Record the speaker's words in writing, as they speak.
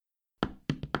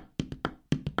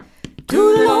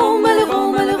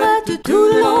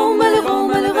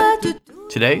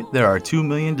Today, there are 2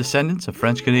 million descendants of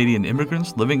French-Canadian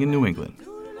immigrants living in New England.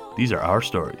 These are our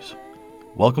stories.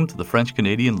 Welcome to the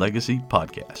French-Canadian Legacy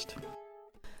Podcast.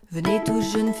 Venez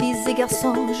tous jeunes filles et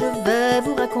garçons, je vais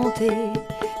vous raconter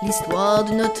l'histoire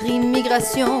de notre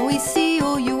immigration ici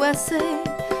au USA,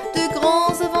 de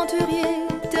grands aventuriers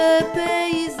de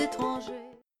pays étrangers.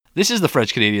 This is the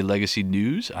French-Canadian Legacy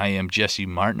News. I am Jesse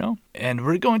Martineau, and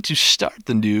we're going to start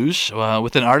the news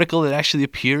with an article that actually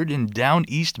appeared in Down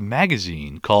East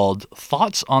magazine called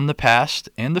Thoughts on the Past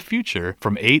and the Future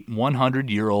from 8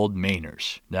 100-year-old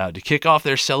Mainers. Now, to kick off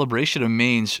their celebration of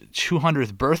Maine's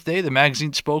 200th birthday, the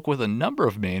magazine spoke with a number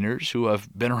of Mainers who have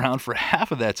been around for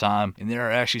half of that time, and there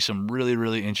are actually some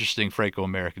really interesting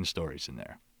Franco-American stories in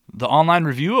there. The online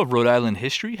review of Rhode Island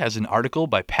history has an article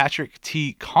by Patrick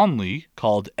T. Conley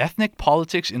called Ethnic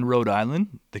Politics in Rhode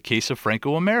Island, the Case of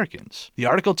Franco-Americans. The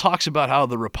article talks about how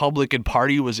the Republican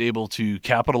Party was able to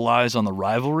capitalize on the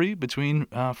rivalry between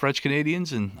French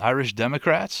Canadians and Irish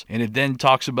Democrats, and it then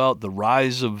talks about the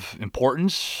rise of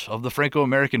importance of the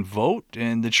Franco-American vote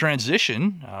and the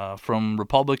transition from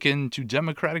Republican to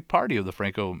Democratic Party of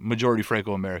the majority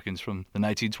Franco-Americans from the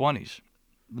 1920s.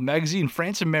 The magazine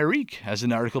France Amérique has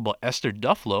an article about Esther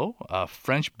Duflo, a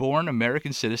French-born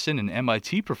American citizen and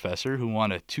MIT professor who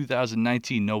won a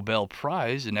 2019 Nobel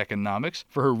Prize in economics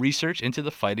for her research into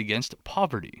the fight against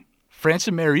poverty. France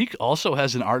Amérique also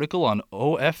has an article on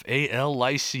OFAL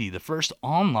Lycée, the first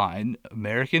online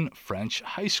American French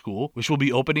high school, which will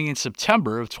be opening in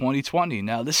September of 2020.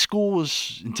 Now, this school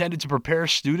was intended to prepare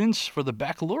students for the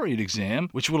baccalaureate exam,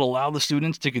 which would allow the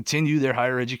students to continue their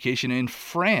higher education in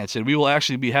France. And we will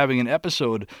actually be having an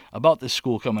episode about this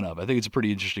school coming up. I think it's a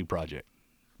pretty interesting project.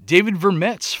 David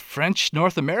Vermette's French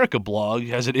North America blog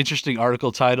has an interesting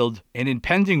article titled An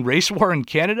Impending Race War in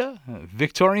Canada?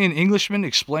 Victorian Englishman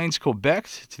Explains Quebec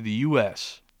to the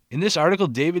U.S. In this article,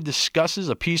 David discusses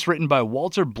a piece written by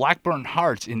Walter Blackburn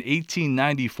Hart in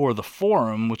 1890 for The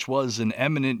Forum, which was an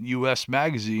eminent U.S.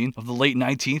 magazine of the late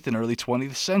 19th and early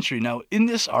 20th century. Now, in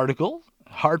this article,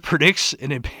 Hart predicts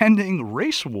an impending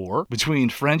race war between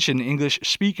French and English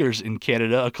speakers in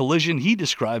Canada, a collision he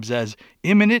describes as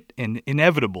imminent and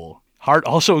inevitable. Hart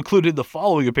also included the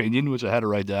following opinion, which I had to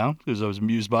write down because I was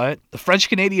amused by it. The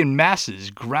French-Canadian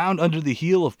masses, ground under the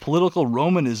heel of political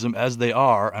Romanism as they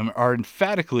are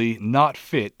emphatically not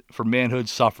fit for manhood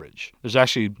suffrage. There's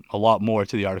actually a lot more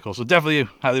to the article, so definitely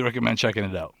highly recommend checking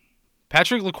it out.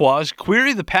 Patrick Lacroix's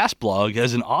Query the Past blog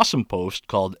has an awesome post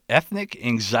called Ethnic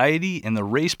Anxiety and the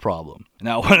Race Problem.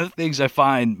 Now, one of the things I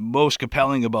find most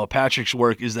compelling about Patrick's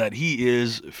work is that he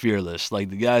is fearless. Like,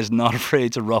 the guy's not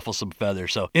afraid to ruffle some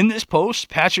feathers. So, in this post,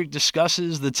 Patrick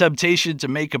discusses the temptation to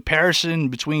make comparison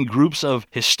between groups of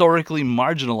historically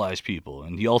marginalized people.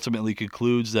 And he ultimately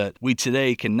concludes that we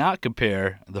today cannot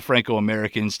compare the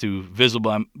Franco-Americans to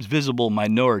visible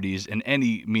minorities in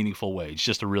any meaningful way. It's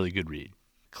just a really good read.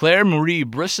 Claire Marie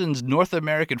Brisson's North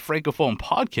American Francophone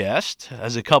podcast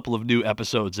has a couple of new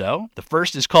episodes out. The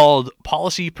first is called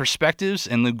Policy Perspectives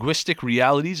and Linguistic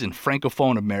Realities in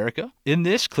Francophone America. In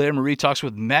this, Claire Marie talks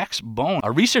with Max Bone,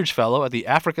 a research fellow at the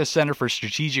Africa Center for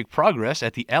Strategic Progress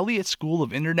at the Elliott School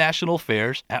of International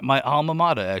Affairs at my alma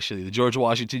mater, actually, the George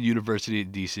Washington University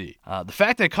in D.C. The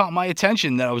fact that caught my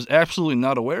attention that I was absolutely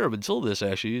not aware of until this,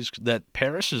 actually, is that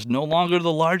Paris is no longer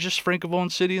the largest Francophone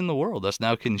city in the world. That's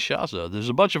now Kinshasa. There's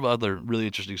a bunch of other really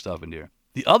interesting stuff in here.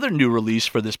 The other new release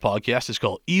for this podcast is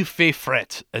called Il fait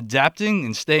fret, Adapting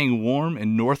and Staying Warm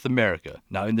in North America.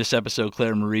 Now, in this episode,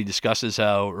 Claire Marie discusses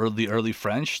how the early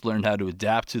French learned how to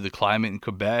adapt to the climate in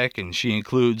Quebec, and she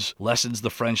includes lessons the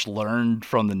French learned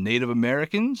from the Native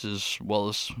Americans, as well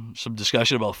as some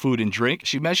discussion about food and drink.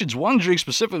 She mentions one drink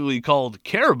specifically called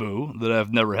Caribou that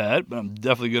I've never had, but I'm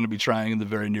definitely going to be trying in the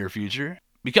very near future.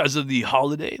 Because of the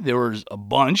holiday, there was a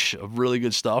bunch of really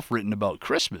good stuff written about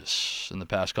Christmas in the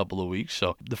past couple of weeks.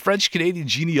 So the French-Canadian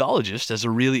genealogist has a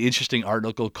really interesting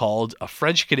article called A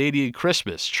French-Canadian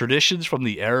Christmas, Traditions from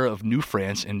the Era of New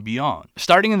France and Beyond.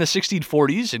 Starting in the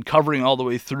 1640s and covering all the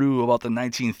way through about the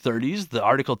 1930s, the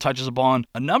article touches upon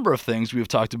a number of things we've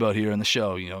talked about here on the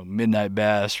show. You know, Midnight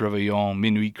Mass, Réveillon,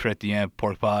 Minuit Chrétien,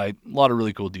 Pork Pie, a lot of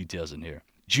really cool details in here.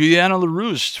 Juliana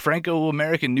Larousse,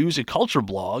 Franco-American News and Culture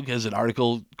blog, has an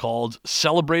article called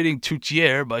Celebrating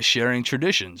Tourtière by Sharing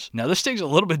Traditions. Now, this takes a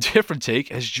little bit different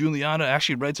take, as Juliana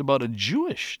actually writes about a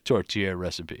Jewish tourtière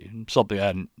recipe, something I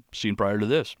hadn't seen prior to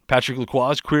this. Patrick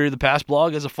Lacroix's Query the Past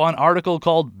blog has a fun article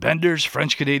called Bender's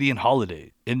French-Canadian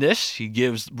Holiday. In this, he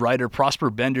gives writer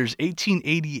Prosper Bender's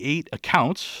 1888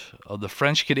 account of the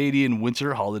French-Canadian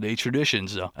winter holiday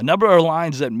traditions. A number of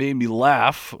lines that made me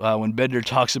laugh when Bender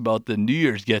talks about the New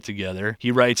Year's get-together.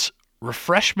 He writes,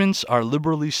 Refreshments are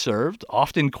liberally served,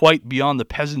 often quite beyond the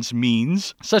peasant's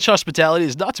means. Such hospitality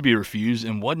is not to be refused,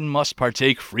 and one must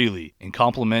partake freely in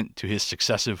compliment to his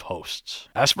successive hosts.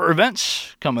 As for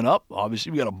events coming up,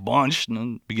 obviously we got a bunch in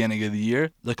the beginning of the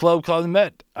year. The Club Claude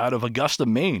Met out of Augusta,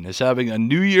 Maine is having a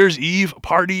New Year's Eve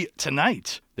party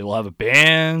tonight. They will have a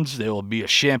band, there will be a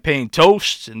champagne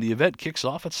toast, and the event kicks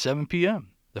off at 7 p.m.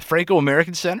 The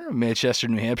Franco-American Center in Manchester,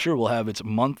 New Hampshire will have its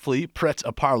monthly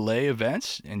Pret-a-Parler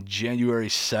events on January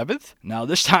 7th. Now,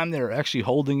 this time they're actually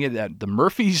holding it at the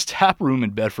Murphy's Tap Room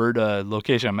in Bedford, a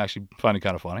location I'm actually finding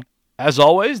kind of funny. As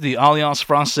always, the Alliance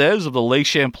Française of the Lake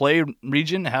Champlain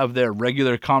region have their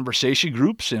regular conversation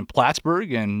groups in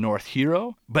Plattsburgh and North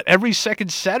Hero. But every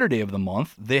second Saturday of the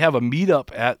month, they have a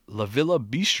meetup at La Villa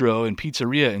Bistro and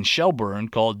Pizzeria in Shelburne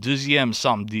called Deuxième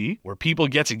Samedi, where people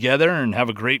get together and have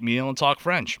a great meal and talk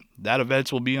French. That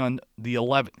event will be on the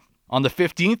 11th. On the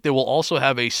 15th, they will also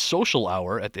have a social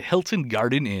hour at the Hilton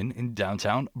Garden Inn in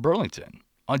downtown Burlington.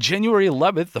 On January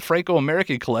 11th, the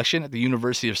Franco-American Collection at the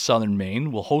University of Southern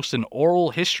Maine will host an oral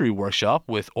history workshop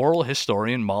with oral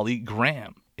historian Molly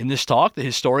Graham. In this talk, the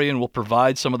historian will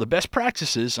provide some of the best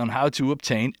practices on how to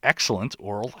obtain excellent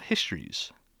oral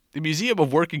histories. The Museum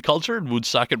of Work and Culture in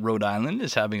Woonsocket, Rhode Island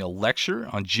is having a lecture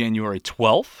on January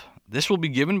 12th. This will be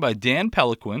given by Dan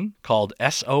Peliquin called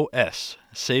SOS,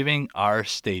 Saving Our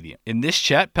Stadium. In this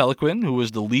chat, Peliquin, who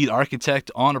is the lead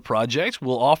architect on a project,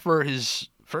 will offer his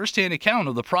first-hand account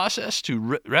of the process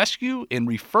to rescue and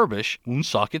refurbish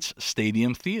Woonsocket's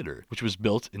Stadium Theater, which was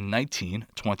built in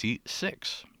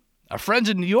 1926. Our friends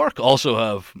in New York also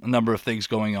have a number of things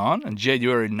going on. On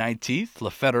January 19th, La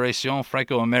Fédération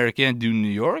Franco-Américaine du New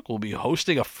York will be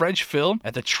hosting a French film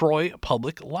at the Troy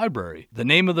Public Library. The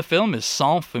name of the film is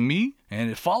Sans Famille,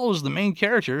 and it follows the main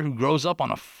character who grows up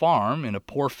on a farm in a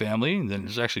poor family and then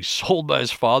is actually sold by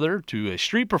his father to a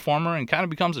street performer and kind of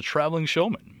becomes a traveling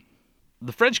showman.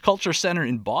 The French Culture Center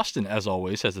in Boston, as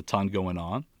always, has a ton going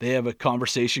on. They have a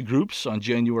conversation groups on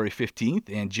January 15th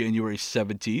and January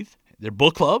 17th. Their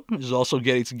book club is also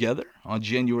getting together on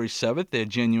January 7th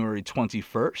and January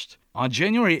 21st. On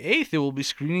January 8th, they will be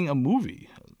screening a movie,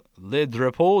 Le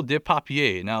Drapeau de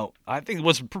Papier. Now, I think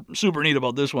what's super neat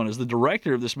about this one is the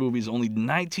director of this movie is only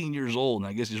 19 years old, and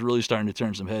I guess he's really starting to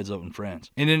turn some heads out in France.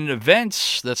 And in an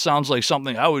event that sounds like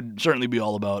something I would certainly be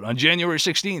all about, on January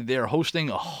 16th, they are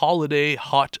hosting a holiday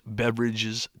hot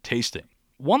beverages tasting.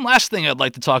 One last thing I'd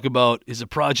like to talk about is a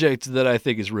project that I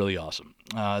think is really awesome.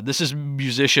 This is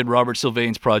musician Robert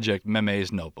Sylvain's project,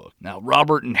 Mémé's Notebook. Now,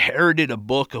 Robert inherited a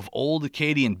book of old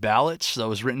Acadian ballads that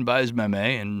was written by his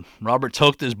Mémé, and Robert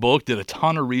took this book, did a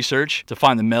ton of research to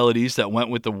find the melodies that went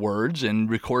with the words, and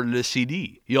recorded a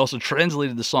CD. He also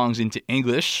translated the songs into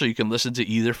English, so you can listen to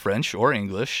either French or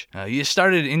English. He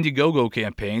started an Indiegogo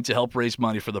campaign to help raise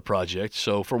money for the project,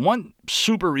 so for one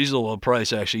super reasonable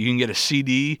price, actually, you can get a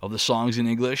CD of the songs in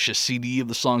English, a CD of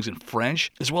the songs in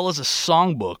French, as well as a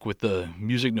songbook with the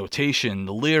music notation,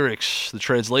 the lyrics, the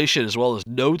translation, as well as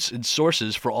notes and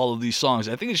sources for all of these songs.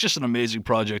 I think it's just an amazing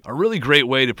project, a really great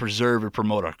way to preserve and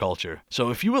promote our culture.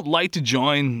 So if you would like to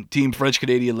join Team French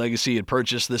Canadian Legacy and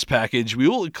purchase this package, we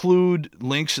will include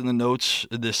links in the notes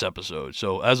of this episode.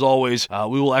 So as always,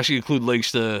 we will actually include links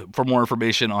for more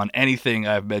information on anything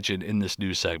I've mentioned in this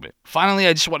news segment. Finally,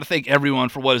 I just want to thank everyone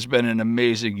for what has been an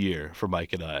amazing year for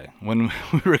Mike and I. When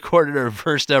we recorded our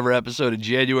first ever episode in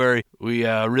January, we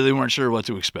really weren't sure what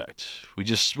to expect. We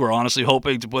just were honestly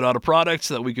hoping to put out a product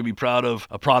that we could be proud of,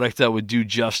 a product that would do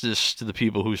justice to the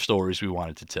people whose stories we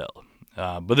wanted to tell.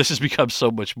 But this has become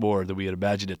so much more than we had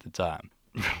imagined at the time.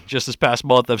 Just this past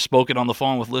month, I've spoken on the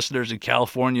phone with listeners in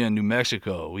California and New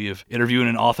Mexico. We have interviewed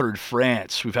an author in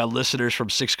France. We've had listeners from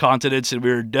 6 continents, and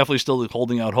we're definitely still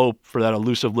holding out hope for that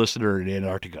elusive listener in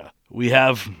Antarctica. We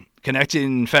have connected,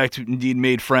 in fact, indeed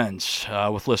made friends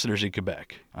with listeners in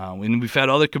Quebec. And we've had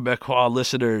other Quebecois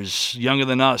listeners younger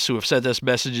than us who have sent us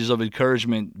messages of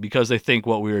encouragement because they think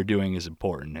what we are doing is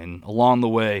important. And along the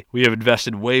way, we have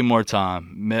invested way more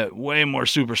time, met way more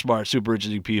super smart, super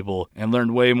interesting people, and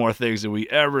learned way more things than we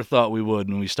ever thought we would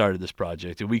when we started this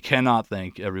project. And we cannot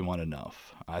thank everyone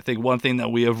enough. I think one thing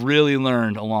that we have really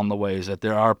learned along the way is that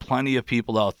there are plenty of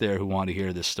people out there who want to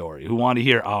hear this story, who want to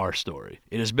hear our story.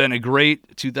 It has been a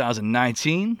great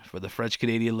 2019 for the French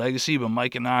Canadian Legacy, but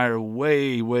Mike and I are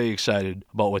way excited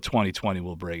about what 2020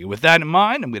 will bring. And with that in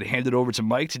mind, I'm going to hand it over to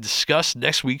Mike to discuss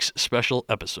next week's special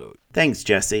episode. Thanks,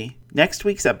 Jesse. Next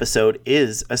week's episode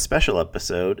is a special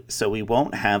episode, so we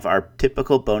won't have our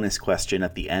typical bonus question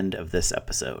at the end of this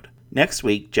episode. Next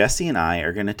week, Jesse and I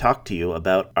are going to talk to you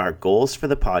about our goals for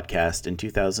the podcast in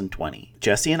 2020.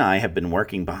 Jesse and I have been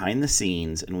working behind the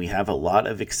scenes, and we have a lot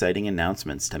of exciting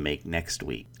announcements to make next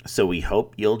week. So we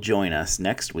hope you'll join us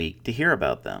next week to hear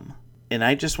about them. And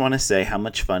I just want to say how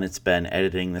much fun it's been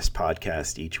editing this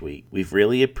podcast each week. We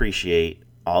really appreciate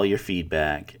all your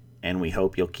feedback, and we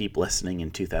hope you'll keep listening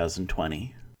in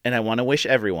 2020. And I want to wish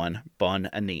everyone bonne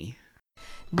année.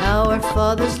 Now our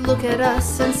fathers look at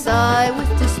us and sigh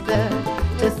with despair,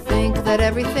 to think that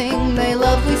everything they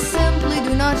love we simply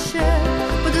do not share.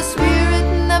 But the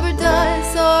spirit never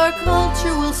dies, our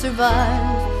culture will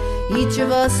survive. Each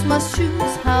of us must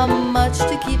choose how much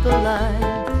to keep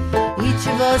alive. Each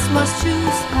of us must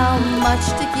choose how much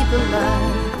to keep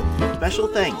alive. Special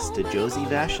thanks to Josie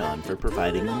Vachon for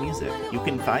providing the music. You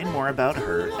can find more about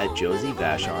her at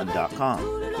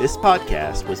josievachon.com. This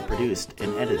podcast was produced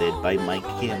and edited by Mike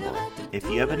Campbell. If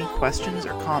you have any questions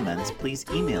or comments, please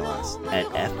email us at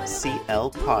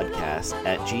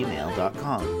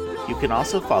fclpodcast@gmail.com. You can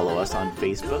also follow us on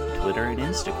Facebook, Twitter, and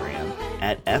Instagram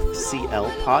at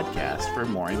FCL Podcast for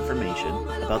more information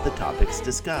about the topics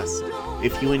discussed.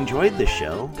 If you enjoyed the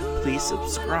show, please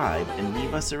subscribe and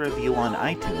leave us a review on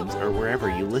iTunes or wherever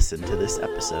you listen to this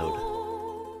episode.